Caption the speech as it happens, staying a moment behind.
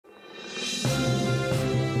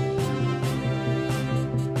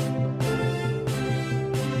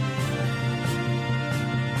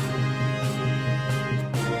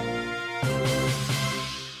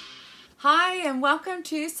welcome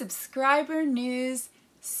to Subscriber News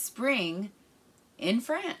Spring in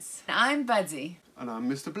France. I'm Budsy. And I'm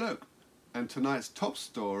Mr. Bloke. And tonight's top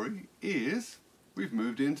story is we've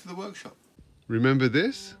moved into the workshop. Remember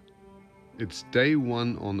this? It's day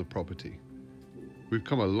one on the property. We've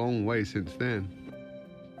come a long way since then.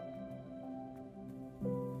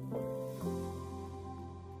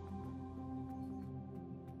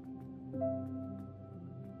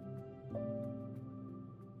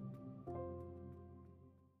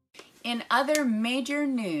 In other major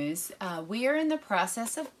news, we are in the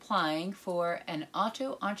process of applying for an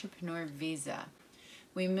auto entrepreneur visa.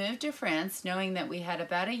 We moved to France knowing that we had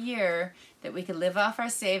about a year that we could live off our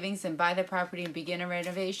savings and buy the property and begin a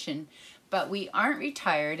renovation, but we aren't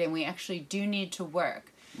retired and we actually do need to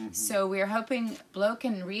work. So we're hoping Bloke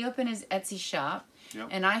can reopen his Etsy shop. Yep.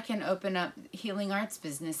 And I can open up healing arts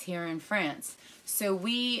business here in France. So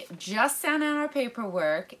we just sent out our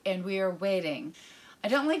paperwork and we are waiting. I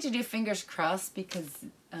don't like to do fingers crossed because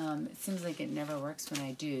it seems like it never works when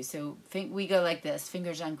I do. So we go like this,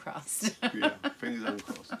 fingers uncrossed. Yeah, fingers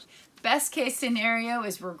uncrossed. Best case scenario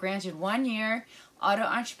is we're granted 1 year auto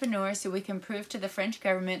entrepreneur so we can prove to the French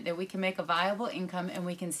government that we can make a viable income and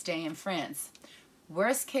we can stay in France.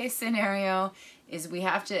 Worst case scenario is we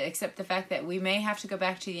have to accept the fact that we may have to go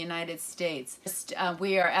back to the United States.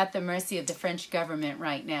 We are at the mercy of the French government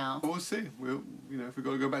right now. We'll see. If we've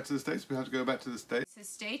got to go back to the States, we have to go back to the States. So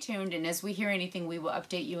stay tuned, and as we hear anything, we will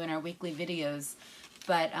update you in our weekly videos.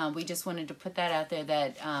 But we just wanted to put that out there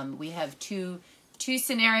that we have two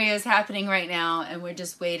scenarios happening right now, and we're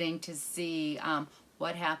just waiting to see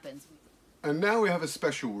what happens. And now we have a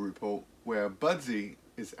special report where Budsy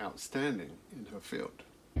is outstanding in her field.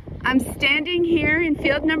 I'm standing here in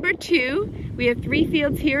field number 2. We have 3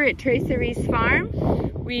 fields here at Tracy's farm.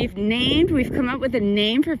 We've come up with a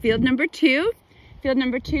name for field number 2. Field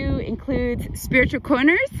number 2 includes spiritual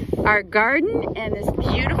corners, our garden, and this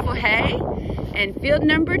beautiful hay. And field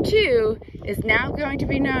number 2 is now going to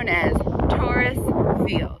be known as Taurus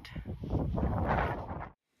Field.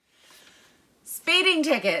 Speeding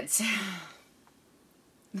tickets.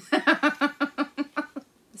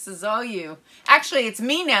 This is all you. Actually, it's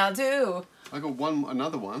me now too. I got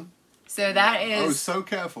another one. So that is. I was so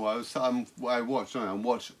careful. I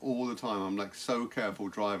watch all the time. I'm like so careful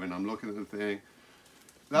driving. I'm looking at the thing.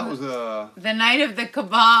 That was the night of the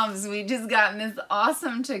kebabs. We just got this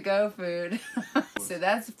awesome to-go food. So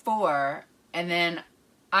that's 4, and then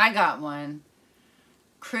I got one.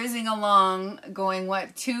 Cruising along, going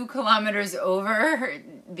 2 kilometers over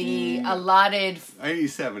the allotted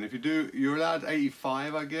 87. If you do, you're allowed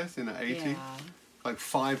 85, I guess, in an 80. Yeah. Like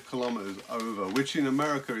 5 kilometers over, which in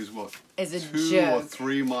America is what? Is a 2 joke. or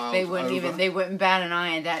 3 miles. They wouldn't bat an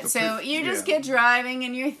eye at that. So you just get driving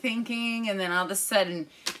and you're thinking, and then all of a sudden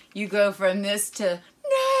you go from this to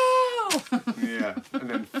no. Yeah, and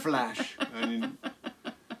then flash, and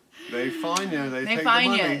they find you. They take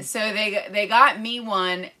find the money. you. So they got me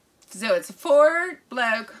one. So it's 4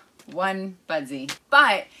 Bloke, 1 Budsy.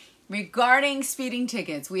 But regarding speeding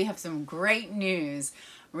tickets, we have some great news.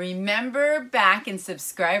 Remember back in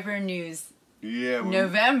Subscriber News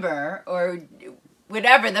November or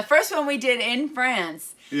whatever, the first one we did in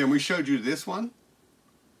France. Yeah, and we showed you this one.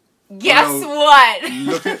 Guess what?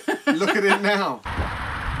 Look at it now.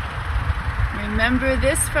 Remember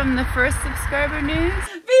this from the first Subscriber News?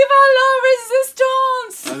 Viva la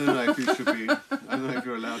resistance! I don't know if you should be. I don't know if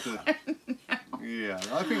you're allowed to. Yeah,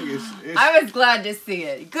 I think it's. I was glad to see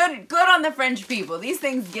it. Good on the French people. These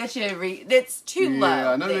things get you. It's too low.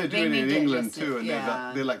 Yeah, I know they're doing it in England too, and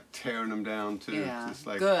yeah. they're like tearing them down too. Yeah, it's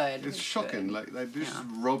like, good. It's shocking. Good. Like they just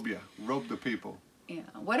rob the people. Yeah.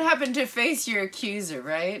 What happened to face your accuser,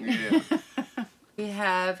 right? Yeah. We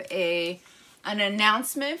have an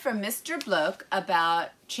announcement from Mr. Bloke about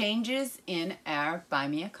changes in our Buy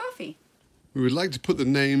Me a Coffee. We would like to put the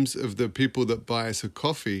names of the people that buy us a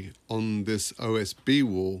coffee on this OSB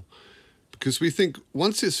wall because we think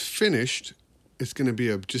once it's finished, it's going to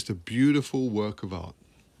be just a beautiful work of art.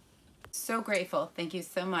 So grateful. Thank you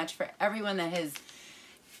so much for everyone that has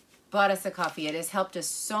bought us a coffee. It has helped us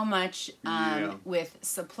so much with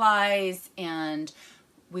supplies, and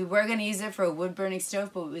we were going to use it for a wood-burning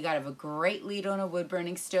stove, but we got a great lead on a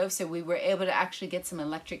wood-burning stove, so we were able to actually get some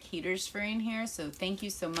electric heaters for in here, so thank you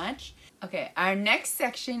so much. Okay, our next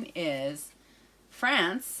section is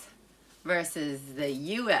France versus the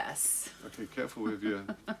U.S. Okay, careful with your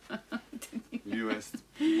U.S.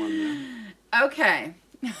 one there. Okay.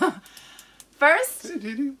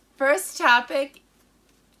 First topic,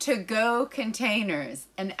 to-go containers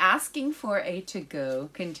and asking for a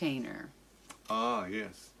to-go container. Ah,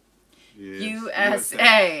 yes.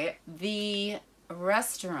 USA. The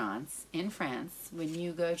restaurants in France, when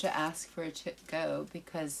you go to ask for a to-go,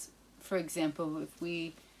 because, for example, if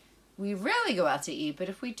we rarely go out to eat, but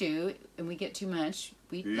if we do and we get too much,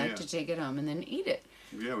 we like to take it home and then eat it.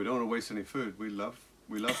 Yeah, we don't want to waste any food. We love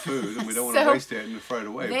food and we don't want to waste it and throw it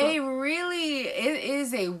away. It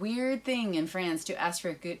is a weird thing in France to ask for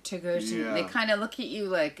a to-go. They kind of look at you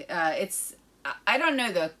like it's. I don't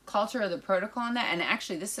know the culture or the protocol on that. And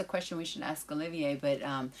actually, this is a question we should ask Olivier. But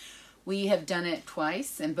we have done it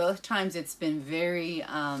twice, and both times it's been very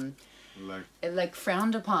like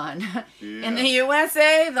frowned upon. In the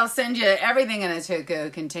USA, they'll send you everything in a to-go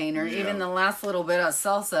container, even the last little bit of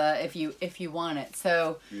salsa if you want it.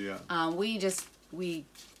 So we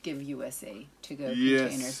give USA to-go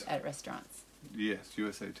containers at restaurants. Yes,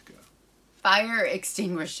 USA to-go. Fire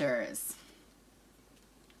extinguishers.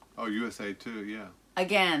 Oh, USA too, yeah.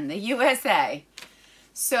 Again, the USA.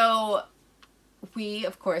 So we,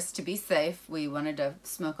 of course, to be safe, we wanted a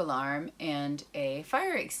smoke alarm and a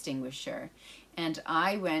fire extinguisher. And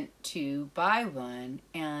I went to buy one,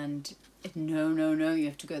 and no, you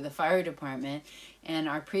have to go to the fire department. And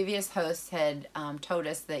our previous host had told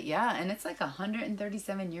us that, and it's like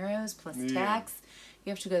 137 euros plus tax.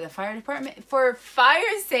 You have to go to the fire department for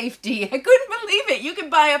fire safety. I couldn't believe it. You can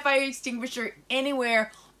buy a fire extinguisher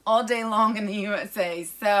anywhere all day long in the USA.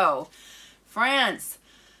 So, France,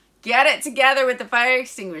 get it together with the fire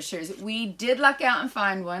extinguishers. We did luck out and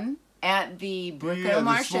find one at the Budo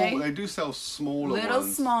Marché. They do sell smaller ones. Little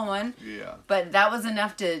small one. Yeah. But that was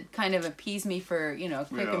enough to kind of appease me for,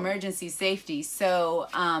 quick emergency safety. So,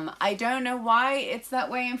 I don't know why it's that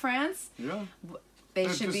way in France. Yeah. They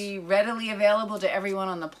should be readily available to everyone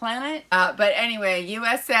on the planet. But anyway,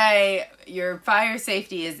 USA, your fire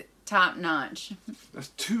safety is top notch.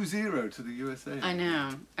 That's 2-0 to the USA. I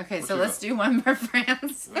know. Okay, so let's do one more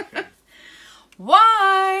France. Okay.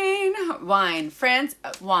 Wine. France,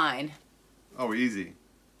 wine. Oh, easy.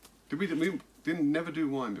 We didn't never do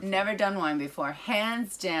wine before. Never done wine before.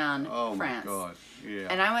 Hands down, France. Oh my God, yeah.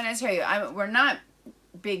 And I want to tell you, we're not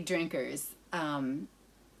big drinkers,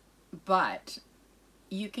 but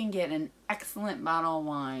you can get an excellent bottle of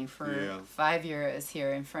wine for 5 euros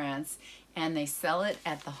here in France. And they sell it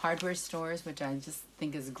at the hardware stores, which I just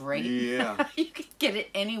think is great. Yeah. You can get it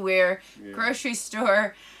anywhere. Yeah. Grocery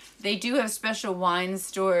store. They do have special wine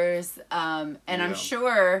stores. And I'm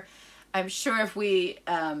sure if we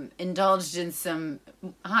indulged in some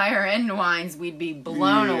higher end wines, we'd be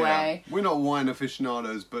blown away. We're not wine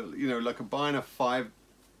aficionados, but like buying a €5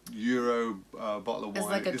 bottle of wine. It's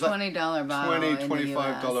like a $20 bottle.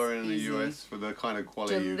 $25 in the US for the kind of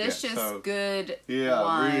quality you get. Delicious, good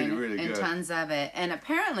wine. Really good. And tons of it. And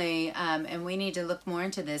apparently, and we need to look more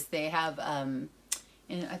into this, they have, I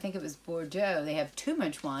think it was Bordeaux, they have too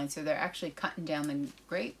much wine, so they're actually cutting down the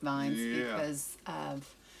grapevines because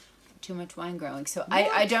of too much wine growing. So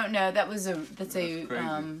I don't know. That's crazy.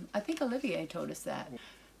 I think Olivier told us that.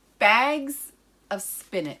 Bags of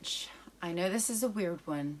spinach. I know this is a weird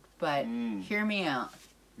one, but hear me out.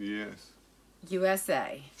 Yes.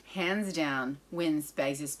 USA, hands down, wins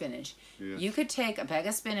bags of spinach. Yes. You could take a bag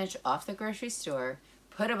of spinach off the grocery store,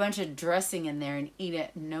 put a bunch of dressing in there, and eat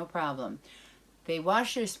it, no problem. They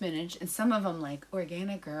wash your spinach, and some of them, like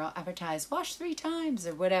Organic Girl, advertise, wash 3 times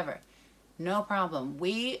or whatever. No problem.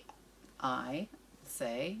 I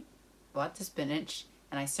bought the spinach,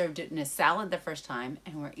 and I served it in a salad the first time,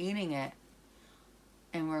 and we're eating it.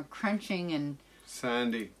 And we're crunching and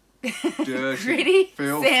sandy, dirty, gritty,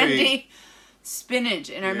 filthy, sandy spinach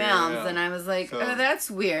in our mouths, and I was like, "Oh,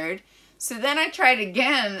 that's weird." So then I tried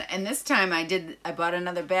again, and this time I bought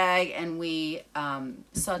another bag, and we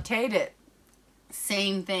sautéed it.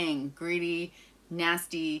 Same thing, greedy,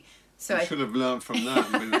 nasty. So I should have learned from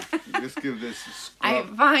that. Just give this a scrub. I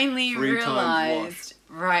finally realized,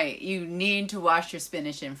 right, you need to wash your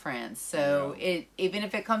spinach in France. So even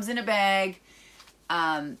if it comes in a bag.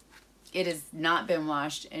 It has not been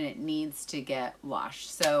washed and it needs to get washed.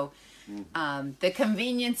 So the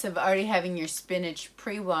convenience of already having your spinach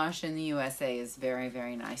pre-washed in the USA is very,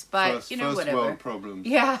 very nice. But, whatever. First world problems.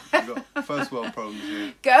 Yeah. First world problems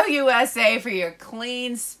here. Go USA for your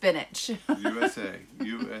clean spinach. USA.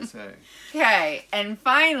 Okay, and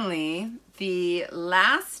finally, the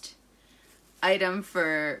last item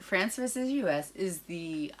for France versus US is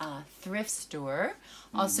the thrift store,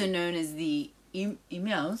 also known as the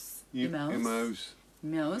Emaus. We're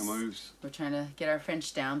trying to get our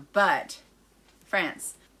French down. But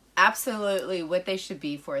France, absolutely what they should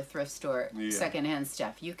be for a thrift store, secondhand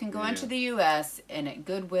stuff. You can go into the U.S. and at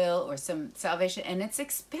Goodwill or some Salvation, and it's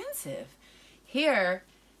expensive. Here,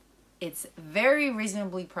 It's very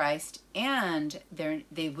reasonably priced, and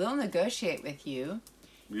they will negotiate with you.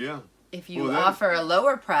 Yeah. If you offer a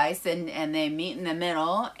lower price and they meet in the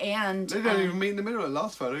middle, and they don't even meet in the middle.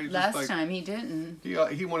 Last photo, last time he didn't.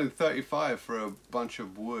 He wanted 35 for a bunch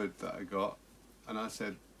of wood that I got, and I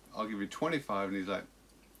said, "I'll give you 25," and he's like,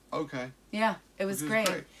 "Okay." Yeah, it was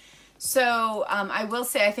great. So I will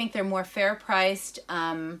say I think they're more fair priced.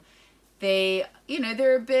 They, you know,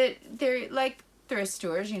 they're like thrift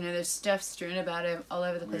stores. You know, there's stuff strewn about it all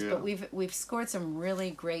over the place. But we've scored some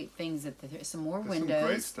really great things at some more windows. Some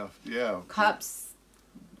great stuff. Yeah. Cups,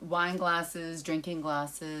 wine glasses, drinking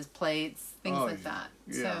glasses, plates, things like that.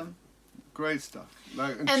 Yeah. So great stuff.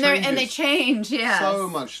 Like, and they change. Yeah. So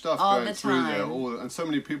much stuff all going the through time. there, and so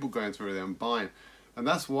many people going through there and buying, and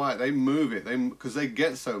that's why they move it. Because they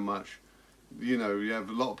get so much. You know, you have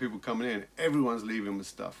a lot of people coming in. Everyone's leaving with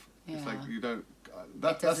stuff. Yeah. It's like you don't.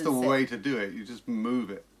 That's the way to do it. You just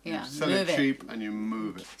move it. Yeah, you sell it cheap and you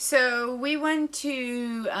move it. So we want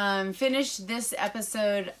to finish this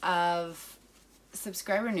episode of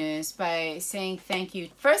Subscriber News by saying thank you.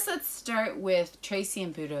 First, let's start with Tracy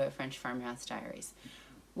and Budo at French Farmhouse Diaries.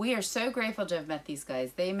 We are so grateful to have met these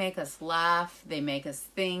guys. They make us laugh. They make us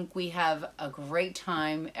think. We have a great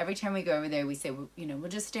time. Every time we go over there, we say, you know, we'll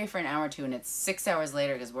just stay for an hour or two, and it's 6 hours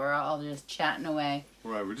later because we're all just chatting away.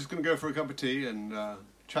 Right, we're just going to go for a cup of tea and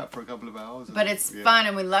chat for a couple of hours. But it's fun,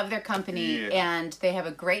 and we love their company, and they have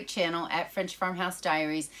a great channel at French Farmhouse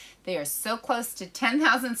Diaries. They are so close to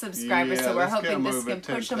 10,000 subscribers, so we're hoping this can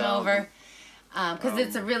push them over. Because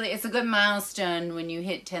it's a good milestone when you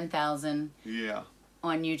hit 10,000. Yeah.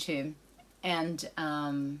 On YouTube. And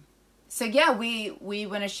so yeah, we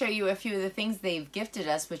want to show you a few of the things they've gifted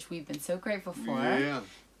us, which we've been so grateful for. Yeah.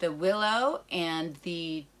 The willow and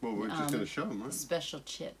the we're just going to show them, right? Special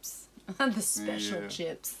chips. The special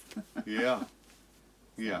chips. Yeah.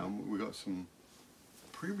 Yeah, we got some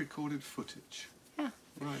pre-recorded footage. Yeah.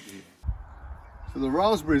 Right here. So the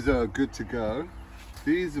raspberries are good to go.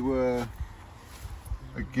 These were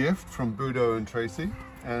a gift from Budo and Tracy.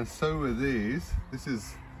 And so are these. This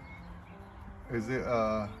is it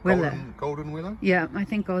golden willow? Yeah, I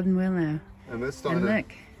think golden willow. And they're starting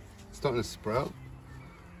to sprout.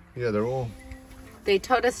 Yeah, they're all. They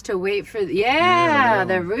told us to wait for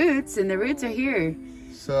the roots, and the roots are here.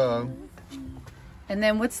 So. And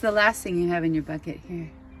then what's the last thing you have in your bucket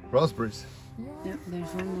here? Raspberries. Yep,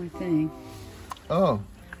 there's one more thing. Oh,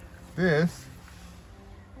 this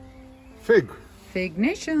fig. Fig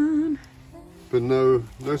Nation. But no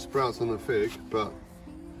sprouts on the fig, but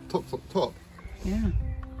top. Yeah.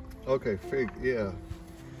 Okay, fig, yeah.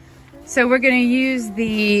 So we're going to use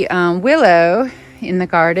the willow in the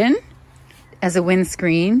garden as a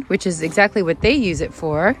windscreen, which is exactly what they use it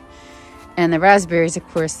for. And the raspberries, of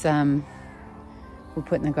course, we'll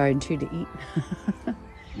put in the garden too to eat.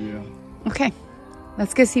 Yeah. Okay,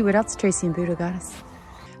 let's go see what else Tracy and Budo got us.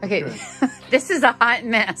 Okay, this is a hot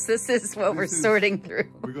mess. This is what we're sorting through.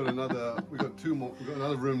 We got two more. We got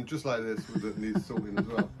another room just like this that needs sorting as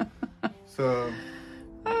well. So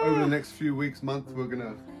over the next few weeks, month, we're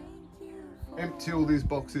gonna empty all these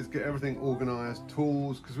boxes, get everything organized,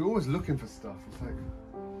 tools, because we're always looking for stuff. It's like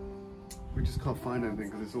we just can't find anything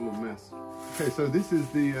because it's all a mess. Okay, so this is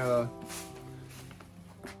the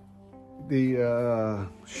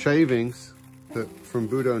shavings from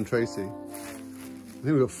Budo and Tracy. I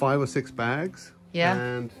think we've got 5 or 6 bags. Yeah.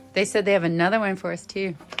 And they said they have another one for us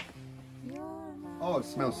too. Oh, it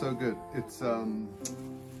smells so good. It's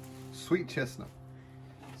sweet chestnut.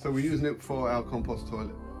 So we're using it for our compost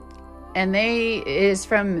toilet. And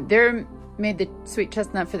they're made the sweet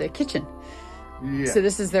chestnut for their kitchen. Yeah. So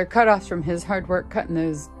this is their cutoffs from his hard work cutting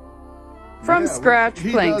those from scratch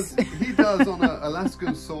planks. He does on an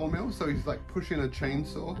Alaskan sawmill, so he's like pushing a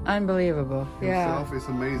chainsaw. Unbelievable. Himself. Yeah. It's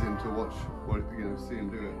amazing to watch see him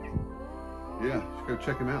do it. Yeah, go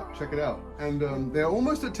check him out. Check it out. And they're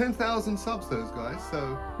almost at 10,000 subs, those guys.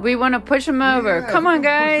 So we want to push them over. Yeah, come on,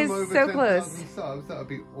 guys. So close. Subs, that would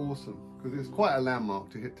be awesome because it's quite a landmark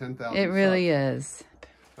to hit 10,000. It really is.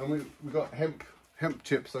 And we got hemp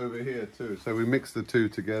chips over here too. So we mix the two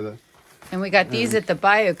together. And we got these at the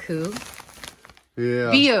Bioku.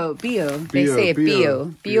 Yeah. Bio. They say it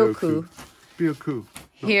Bioku. Bioku.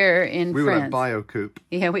 Here in France. We were at Biocoop.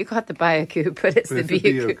 Yeah, we got the Biocoop, but it's the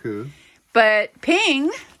Bioku. But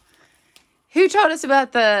Ping, who told us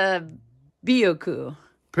about the Bioku?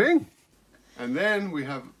 Ping. And then we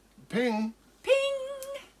have Ping.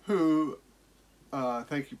 Who,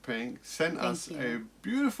 thank you, Ping, sent us a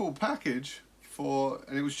beautiful package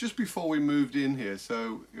and it was just before we moved in here.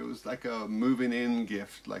 So it was like a moving in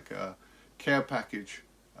gift, like a care package,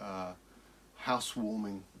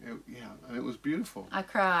 housewarming. Yeah, and it was beautiful. I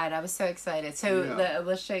cried. I was so excited. So Yeah.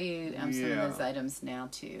 we'll show you some of those items now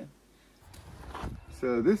too.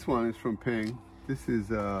 So this one is from Ping. This is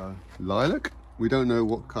lilac. We don't know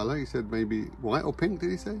what color. He said maybe white or pink,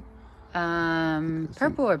 did he say?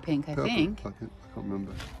 Purple or pink, I think. I can't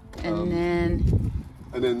remember.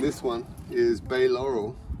 And then this one is bay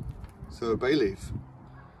laurel, so a bay leaf.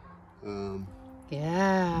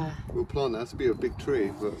 Yeah. We'll plant that to be a big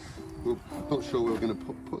tree, but we're not sure we're going to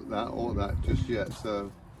put that or that just yet.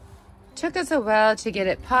 So took us a while to get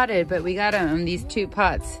it potted, but we got them these 2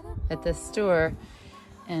 pots at the store,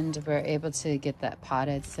 and we're able to get that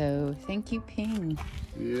potted. So thank you, Ping.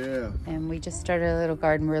 Yeah. And we just started a little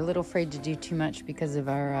garden. We're a little afraid to do too much because of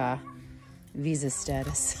our visa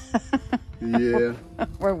status. Yeah.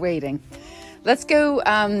 We're waiting. Let's go.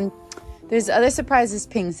 There's other surprises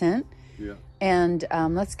Ping sent. Yeah. And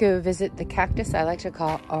let's go visit the cactus I like to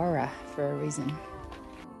call Aura for a reason.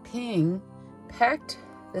 Ping packed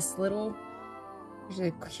this little,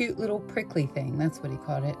 a cute little prickly thing. That's what he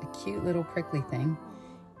called it. A cute little prickly thing.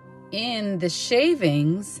 In the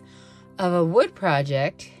shavings of a wood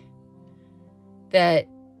project that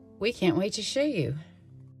we can't wait to show you.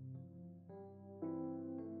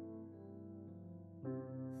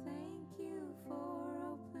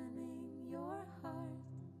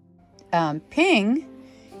 Ping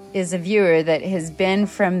is a viewer that has been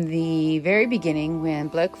from the very beginning when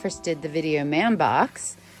Bloke first did the video Man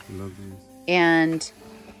Box. Love these. And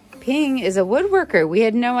Ping is a woodworker. We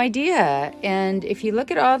had no idea. And if you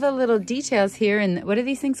look at all the little details here, and what are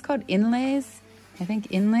these things called? Inlays? I think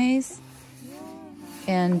inlays.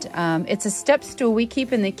 And it's a step stool we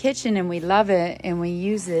keep in the kitchen, and we love it, and we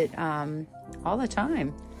use it all the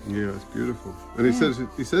time. Yeah, it's beautiful. And he says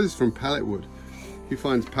it's from pallet wood. He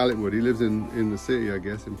finds pallet wood. He lives in the city, I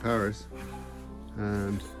guess, in Paris.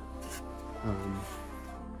 And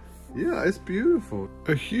yeah, it's beautiful.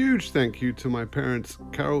 A huge thank you to my parents,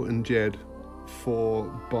 Carol and Jed, for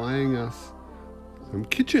buying us some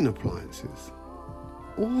kitchen appliances.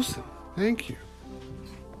 Awesome. Thank you.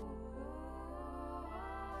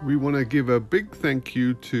 We want to give a big thank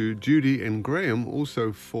you to Judy and Graham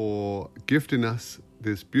also for gifting us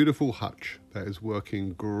this beautiful hutch that is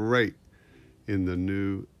working great in the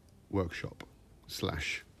new workshop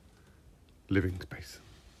 / living space.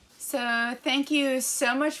 So thank you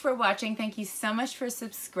so much for watching. Thank you so much for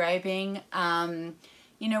subscribing.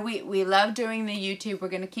 You know, we love doing the YouTube. We're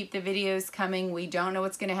going to keep the videos coming. We don't know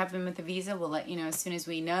what's going to happen with the visa. We'll let you know as soon as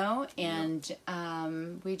we know. And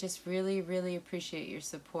we just really, really appreciate your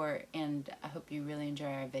support. And I hope you really enjoy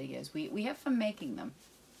our videos. We have fun making them.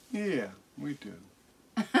 Yeah, we do.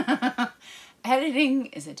 Editing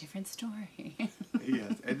is a different story.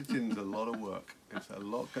 Yes, editing's a lot of work. It's a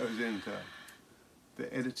lot goes into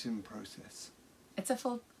the editing process. It's a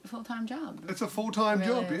full-time job. It's a full-time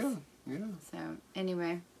job, is. yeah. So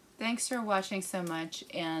anyway, thanks for watching so much,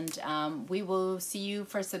 and we will see you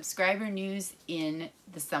for subscriber news in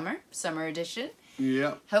the summer edition.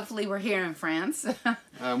 Yeah. Hopefully we're here in France.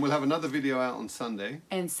 We'll have another video out on Sunday.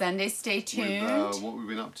 And Sunday, stay tuned. With what we've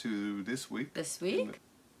been up to this week.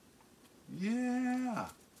 Yeah.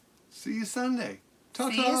 See you Sunday.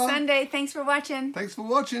 Ta-ta. See you Sunday. Thanks for watching. Thanks for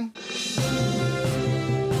watching.